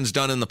Republicans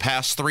done in the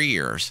past 3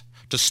 years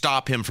to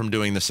stop him from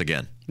doing this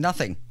again?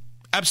 Nothing.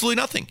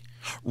 Absolutely nothing.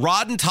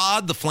 Rod and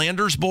Todd, the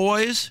Flanders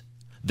boys,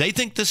 they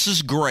think this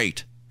is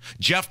great.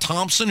 Jeff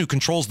Thompson, who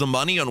controls the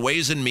money on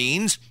Ways and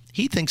Means,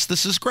 he thinks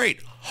this is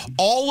great.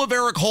 All of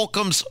Eric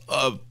Holcomb's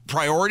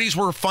priorities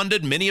were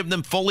funded, many of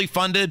them fully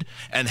funded,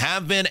 and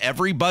have been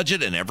every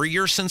budget and every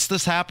year since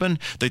this happened.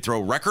 They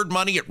throw record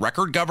money at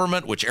record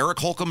government, which Eric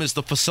Holcomb is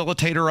the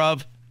facilitator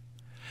of.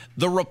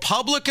 The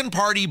Republican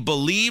Party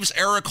believes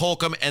Eric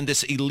Holcomb and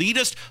this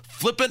elitist,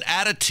 flippant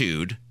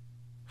attitude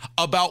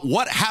about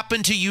what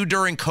happened to you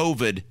during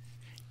COVID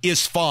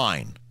is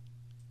fine.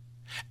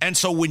 And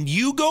so when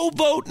you go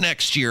vote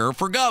next year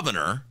for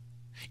governor,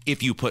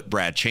 if you put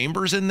Brad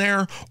Chambers in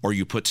there or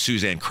you put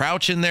Suzanne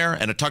Crouch in there,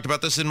 and I talked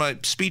about this in my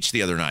speech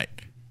the other night,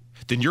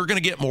 then you're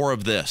going to get more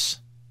of this.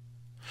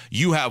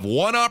 You have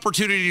one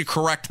opportunity to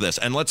correct this.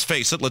 And let's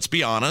face it, let's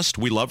be honest.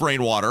 We love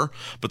rainwater,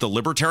 but the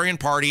Libertarian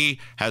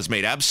Party has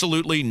made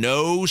absolutely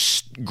no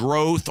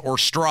growth or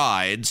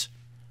strides.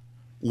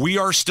 We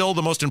are still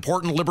the most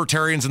important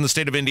libertarians in the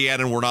state of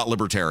Indiana, and we're not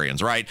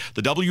libertarians, right?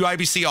 The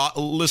WIBC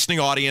listening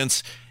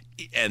audience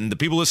and the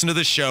people listening to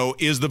this show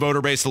is the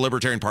voter base of the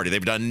Libertarian Party.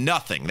 They've done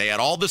nothing. They had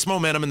all this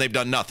momentum and they've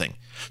done nothing.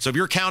 So if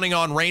you're counting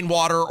on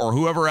Rainwater or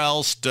whoever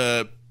else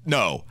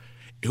no,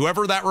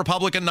 whoever that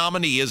Republican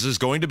nominee is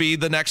going to be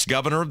the next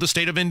governor of the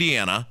state of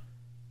Indiana.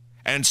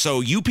 And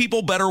so you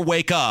people better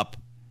wake up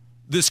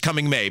this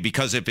coming May,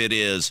 because if it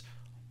is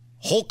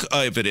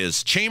if it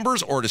is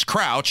Chambers or it is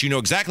Crouch, you know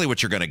exactly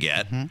what you're going to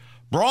get.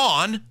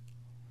 Braun,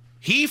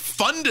 he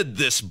funded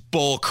this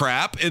bull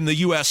crap in the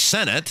U.S.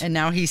 Senate. And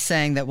now he's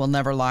saying that we'll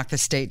never lock the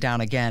state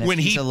down again if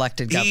he's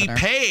elected governor.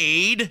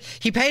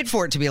 He paid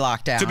for it to be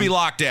locked down. To be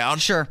locked down.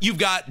 Sure. You've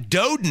got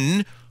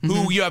Doden,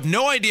 who you have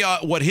no idea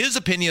what his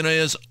opinion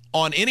is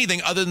on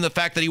anything other than the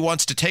fact that he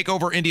wants to take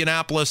over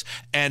Indianapolis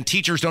and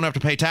teachers don't have to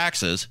pay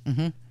taxes.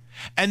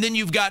 And then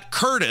you've got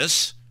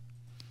Curtis,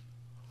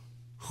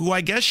 who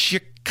I guess you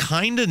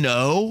kind of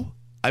know.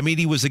 I mean,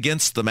 he was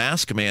against the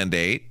mask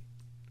mandate,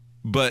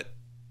 but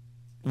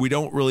we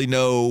don't really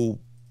know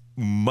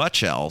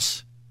much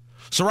else.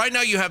 So right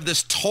now you have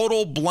this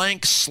total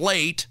blank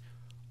slate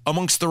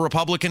amongst the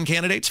Republican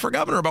candidates for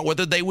governor about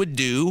whether they would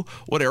do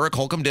what Eric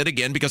Holcomb did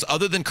again, because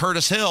other than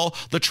Curtis Hill,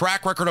 the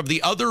track record of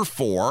the other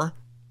four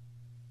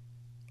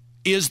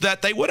is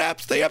that they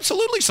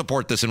absolutely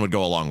support this and would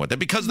go along with it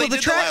because they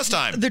did it last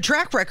time. The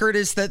track record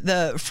is that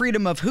the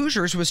freedom of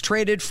Hoosiers was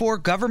traded for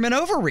government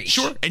overreach.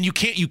 Sure, and you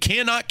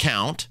cannot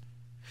count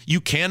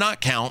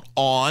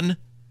on,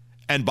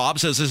 and Bob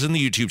says this in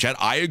the YouTube chat,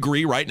 I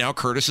agree right now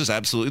Curtis is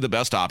absolutely the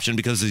best option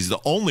because he's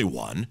the only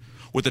one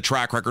with a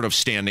track record of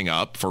standing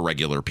up for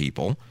regular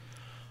people.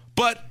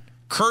 But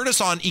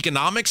Curtis on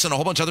economics and a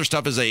whole bunch of other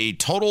stuff is a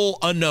total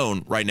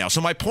unknown right now.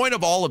 So my point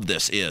of all of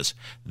this is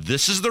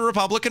the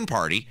Republican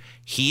Party.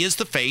 He is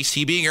the face,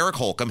 he being Eric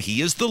Holcomb,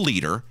 he is the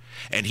leader,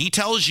 and he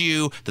tells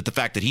you that the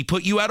fact that he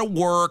put you out of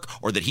work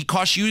or that he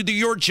cost you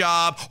your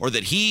job or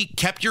that he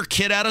kept your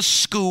kid out of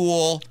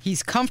school.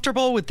 He's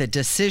comfortable with the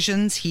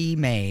decisions he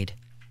made.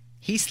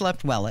 He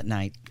slept well at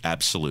night.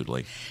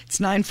 Absolutely. It's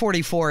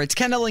 9:44. It's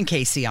Kendall and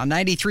Casey on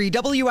 93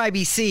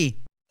 WIBC.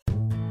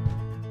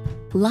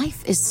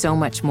 Life is so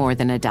much more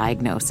than a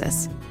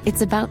diagnosis.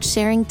 It's about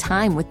sharing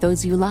time with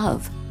those you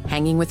love,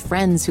 hanging with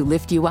friends who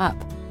lift you up,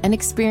 and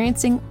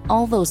experiencing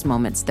all those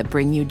moments that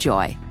bring you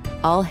joy.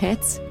 All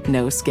hits,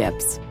 no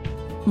skips.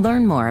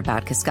 Learn more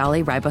about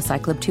Kisqali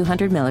Ribociclib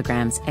 200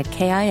 milligrams at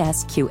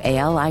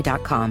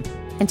KISQALI.com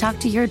and talk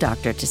to your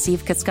doctor to see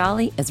if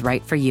Kisqali is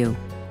right for you.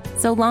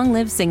 So long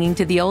live singing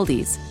to the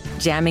oldies,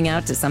 jamming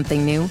out to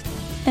something new,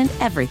 and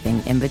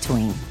everything in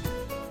between.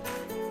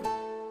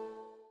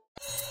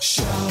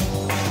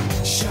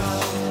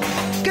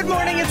 Good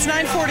morning. It's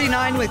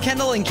 9:49 with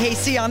Kendall and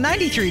Casey on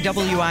 93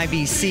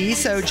 WIBC.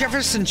 So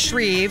Jefferson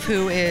Shreve,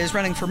 who is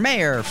running for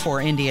mayor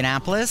for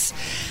Indianapolis,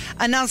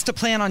 announced a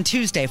plan on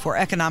Tuesday for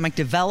economic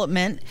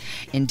development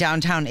in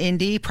downtown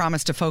Indy,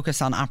 promised to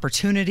focus on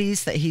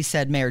opportunities that he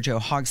said Mayor Joe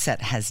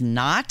Hogsett has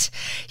not.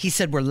 He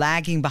said we're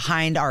lagging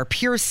behind our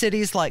peer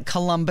cities like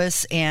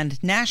Columbus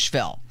and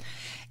Nashville.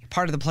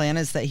 Part of the plan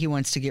is that he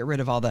wants to get rid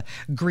of all the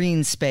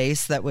green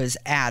space that was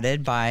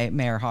added by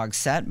Mayor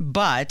Hogsett,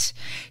 but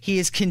he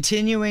is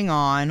continuing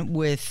on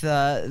with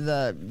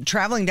the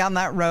traveling down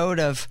that road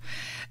of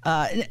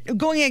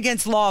going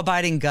against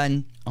law-abiding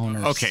gun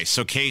owners. Okay,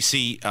 so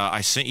Casey,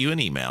 I sent you an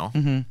email,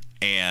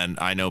 and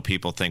I know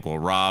people think, well,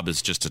 Rob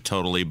is just a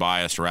totally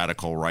biased,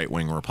 radical,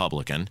 right-wing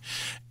Republican,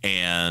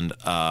 and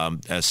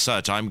as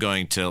such, I'm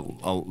going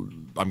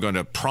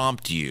to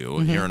prompt you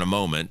here in a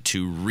moment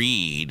to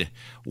read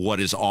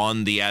what is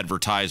on the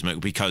advertisement,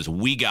 because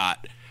we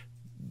got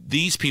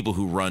these people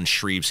who run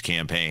Shreve's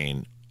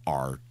campaign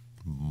are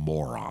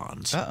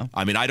morons. Uh-oh.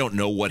 I mean, I don't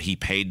know what he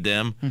paid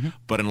them,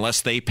 but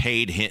unless they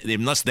paid him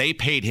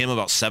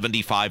about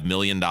 $75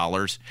 million,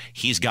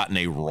 he's gotten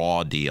a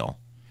raw deal.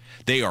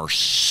 They are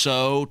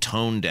so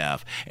tone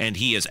deaf, and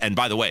he is. And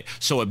by the way,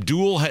 so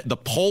the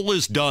poll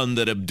is done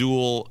that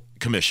Abdul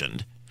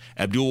commissioned.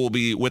 Abdul will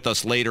be with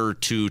us later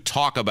to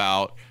talk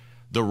about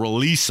the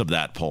release of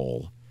that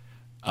poll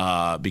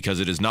because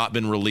it has not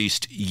been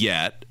released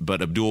yet,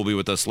 but Abdul will be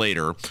with us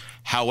later.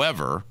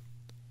 However,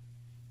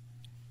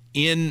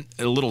 in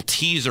a little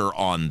teaser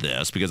on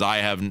this, because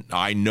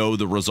I know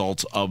the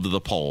results of the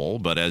poll,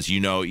 but as you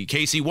know,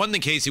 Casey, one thing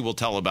Casey will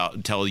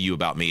tell you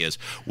about me is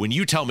when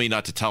you tell me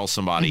not to tell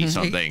somebody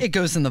something, it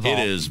goes in the vault.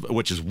 It is,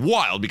 which is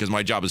wild because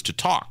my job is to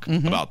talk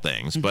about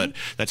things, but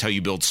that's how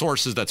you build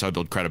sources, that's how I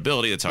build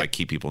credibility, that's how I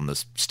keep people in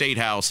the state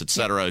house,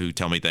 etc., who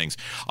tell me things.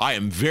 I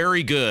am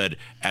very good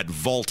at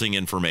vaulting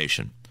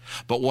information.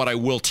 But what I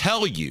will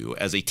tell you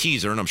as a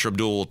teaser, and I'm sure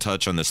Abdul will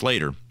touch on this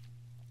later,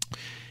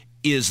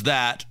 is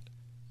that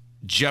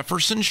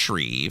Jefferson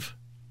Shreve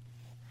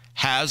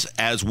has,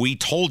 as we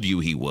told you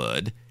he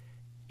would,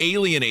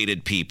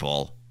 alienated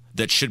people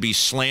that should be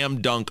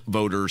slam dunk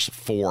voters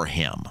for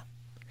him.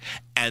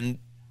 And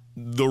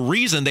the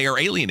reason they are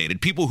alienated,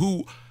 people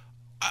who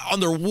on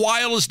their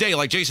wildest day,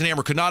 like Jason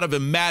Hammer, could not have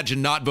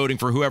imagined not voting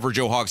for whoever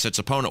Joe Hogsett's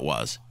opponent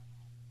was,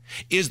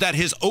 is that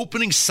his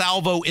opening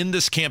salvo in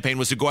this campaign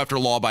was to go after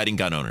law-abiding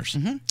gun owners.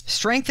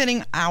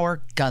 Strengthening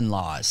our gun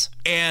laws.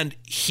 And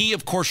he,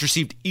 of course,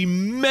 received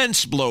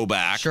immense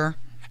blowback. Sure.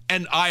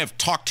 And I have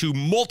talked to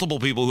multiple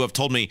people who have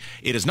told me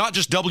it is not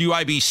just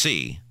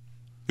WIBC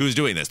who is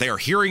doing this. They are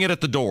hearing it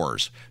at the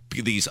doors.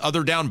 These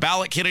other down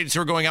ballot candidates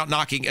who are going out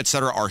knocking, et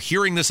cetera, are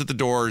hearing this at the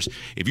doors.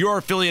 If you are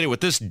affiliated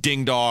with this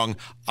ding-dong,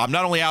 I'm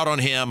not only out on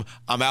him,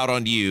 I'm out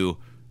on you.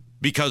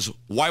 Because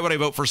why would I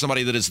vote for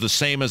somebody that is the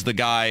same as the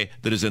guy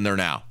that is in there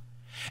now?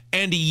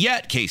 And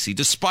yet, Casey,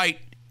 despite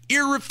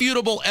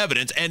irrefutable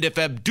evidence, and if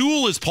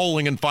Abdul is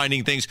polling and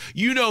finding things,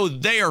 you know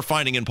they are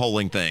finding and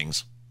polling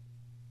things.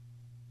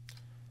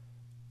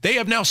 They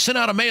have now sent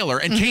out a mailer.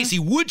 And Casey,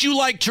 would you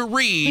like to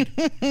read?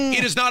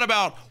 It is not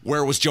about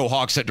where was Joe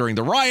Hogsett during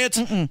the riots.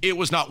 It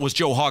was not, was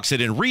Joe Hogsett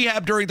in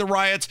rehab during the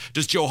riots?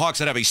 Does Joe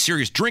Hogsett have a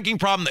serious drinking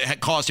problem that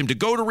had caused him to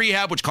go to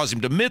rehab, which caused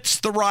him to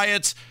miss the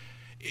riots?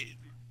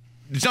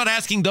 It's not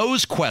asking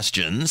those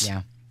questions.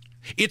 Yeah.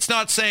 It's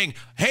not saying,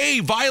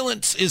 hey,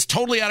 violence is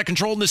totally out of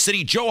control in the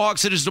city. Joe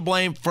Hogsett is to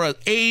blame for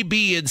A,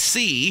 B, and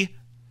C.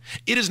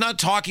 It is not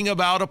talking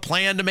about a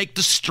plan to make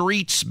the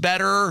streets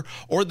better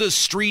or the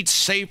streets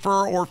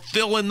safer or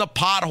fill in the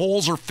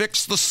potholes or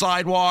fix the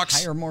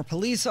sidewalks. Hire more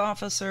police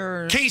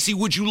officers. Casey,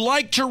 would you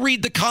like to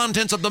read the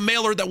contents of the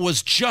mailer that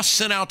was just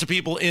sent out to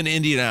people in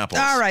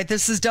Indianapolis? All right,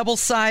 this is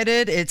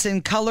double-sided. It's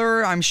in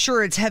color. I'm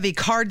sure it's heavy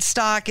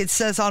cardstock. It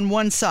says on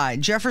one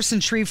side,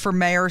 Jefferson Shreve for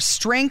mayor,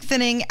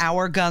 strengthening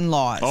our gun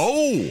laws.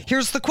 Oh.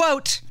 Here's the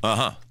quote.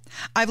 Uh-huh.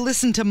 I've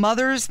listened to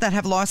mothers that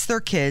have lost their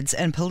kids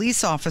and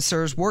police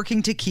officers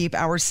working to keep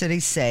our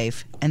city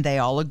safe, and they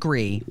all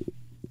agree.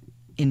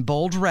 In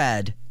bold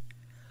red,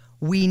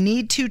 we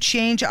need to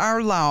change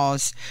our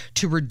laws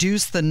to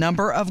reduce the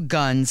number of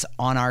guns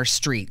on our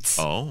streets.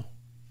 Oh.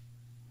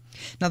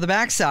 Now, the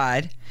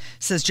backside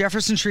says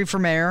Jefferson Shreve for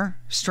mayor,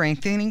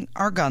 strengthening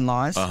our gun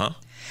laws. Uh-huh.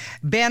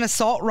 Ban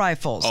assault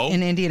rifles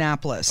in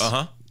Indianapolis.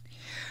 Uh-huh.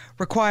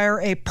 Require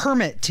a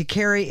permit to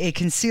carry a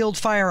concealed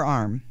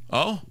firearm.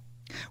 Oh.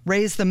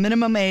 Raise the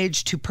minimum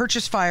age to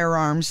purchase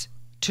firearms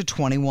to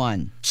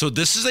 21. So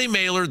this is a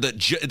mailer that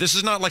this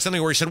is not like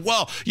something where he said,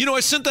 well, I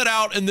sent that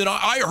out and then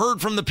I heard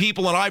from the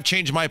people and I've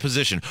changed my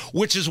position,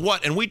 which is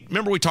what, and we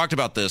talked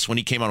about this when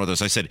he came on with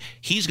us. I said,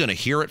 he's going to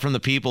hear it from the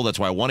people. That's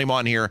why I want him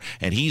on here,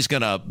 and he's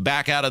going to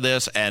back out of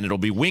this and it'll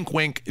be wink,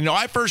 wink.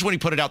 I first, when he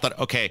put it out, thought,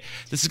 okay,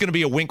 this is going to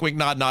be a wink, wink,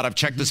 nod, nod. I've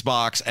checked this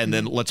box and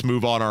then let's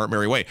move on our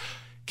merry way.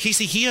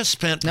 Casey, he has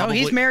spent No,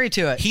 he's married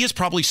to it. He has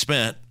probably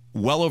spent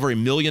well over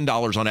 $1 million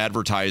on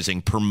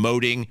advertising,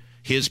 promoting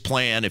his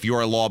plan, if you're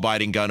a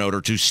law-abiding gun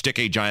owner, to stick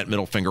a giant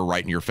middle finger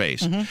right in your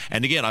face. Mm-hmm.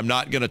 And again, I'm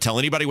not going to tell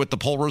anybody what the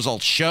poll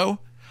results show.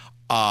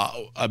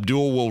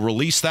 Abdul will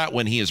release that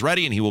when he is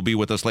ready, and he will be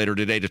with us later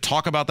today to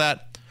talk about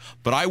that.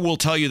 But I will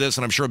tell you this,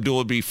 and I'm sure Abdul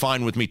would be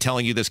fine with me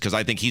telling you this because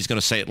I think he's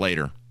going to say it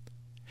later.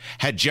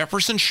 Had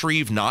Jefferson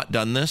Shreve not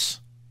done this,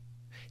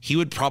 he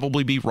would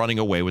probably be running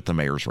away with the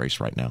mayor's race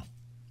right now.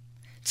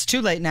 It's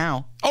too late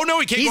now. Oh, no,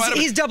 he can't go out of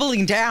it. He's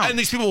doubling down. And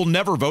these people will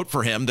never vote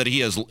for him, that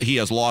he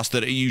has lost,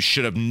 that you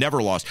should have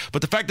never lost.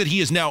 But the fact that he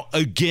is now,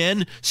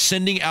 again,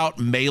 sending out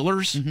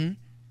mailers. Mm-hmm.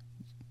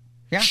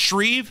 Yeah.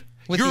 Shreve.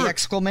 With the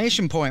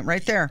exclamation point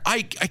right there.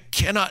 I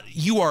cannot.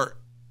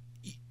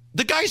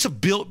 The guy's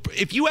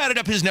if you added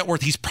up his net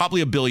worth, he's probably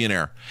a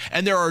billionaire.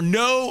 And there are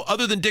no,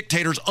 other than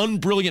dictators,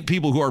 unbrilliant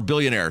people who are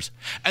billionaires.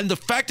 And the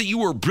fact that you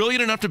were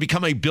brilliant enough to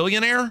become a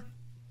billionaire,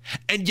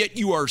 and yet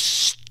you are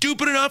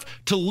stupid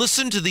enough to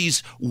listen to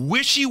these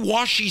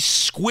wishy-washy,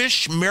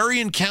 squish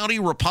Marion County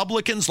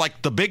Republicans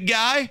like the big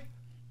guy,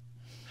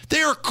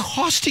 they are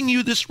costing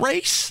you this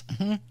race.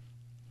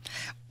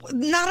 Mm-hmm.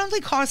 Not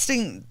only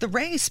costing the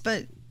race,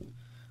 but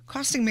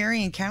costing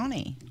Marion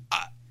County.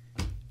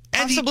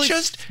 And possibly he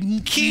just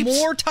keeps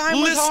more time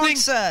listening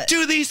with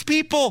to these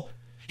people.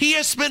 He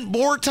has spent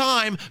more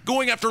time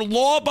going after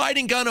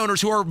law-abiding gun owners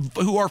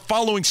who are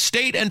following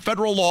state and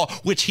federal law,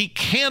 which he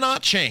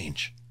cannot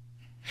change.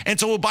 And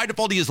so by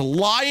default, he is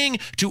lying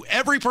to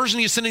every person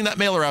he is sending that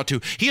mailer out to.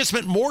 He has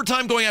spent more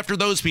time going after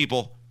those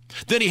people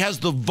than he has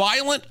the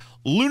violent,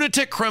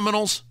 lunatic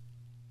criminals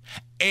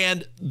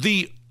and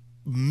the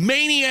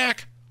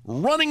maniac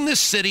running this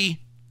city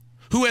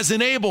who has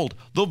enabled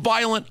the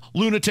violent,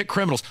 lunatic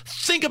criminals.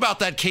 Think about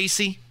that,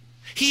 Casey.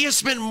 He has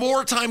spent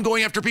more time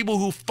going after people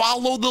who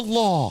follow the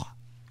law,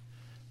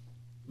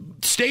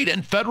 state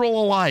and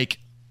federal alike,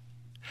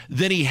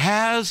 than he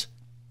has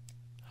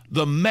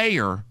the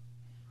mayor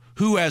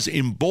who has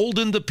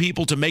emboldened the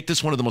people to make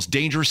this one of the most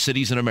dangerous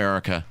cities in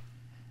America.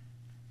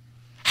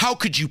 How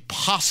could you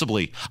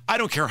possibly, I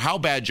don't care how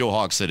bad Joe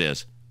Hogsett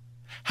is,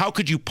 how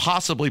could you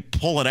possibly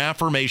pull an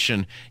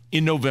affirmation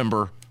in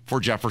November for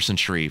Jefferson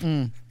Shreve?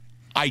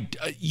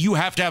 You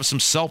have to have some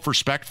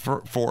self-respect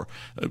for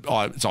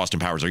it's Austin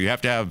Powers. Or you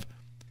have to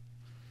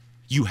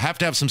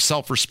have some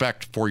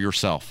self-respect for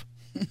yourself.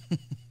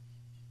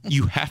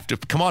 You have to.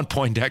 Come on,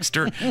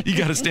 Poindexter. You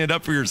got to stand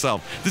up for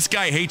yourself. This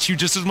guy hates you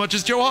just as much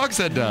as Joe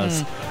Hogsett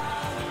does.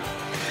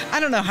 I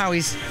don't know how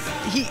he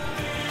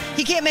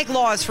can't make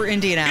laws for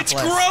Indianapolis.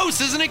 It's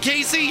gross, isn't it,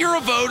 Casey? You're a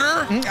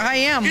voter. I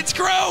am. It's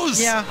gross.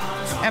 Yeah.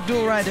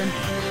 Abdul Ryden.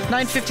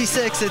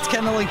 9:56. It's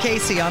Kendall and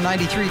Casey on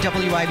 93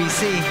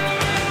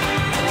 WIBC.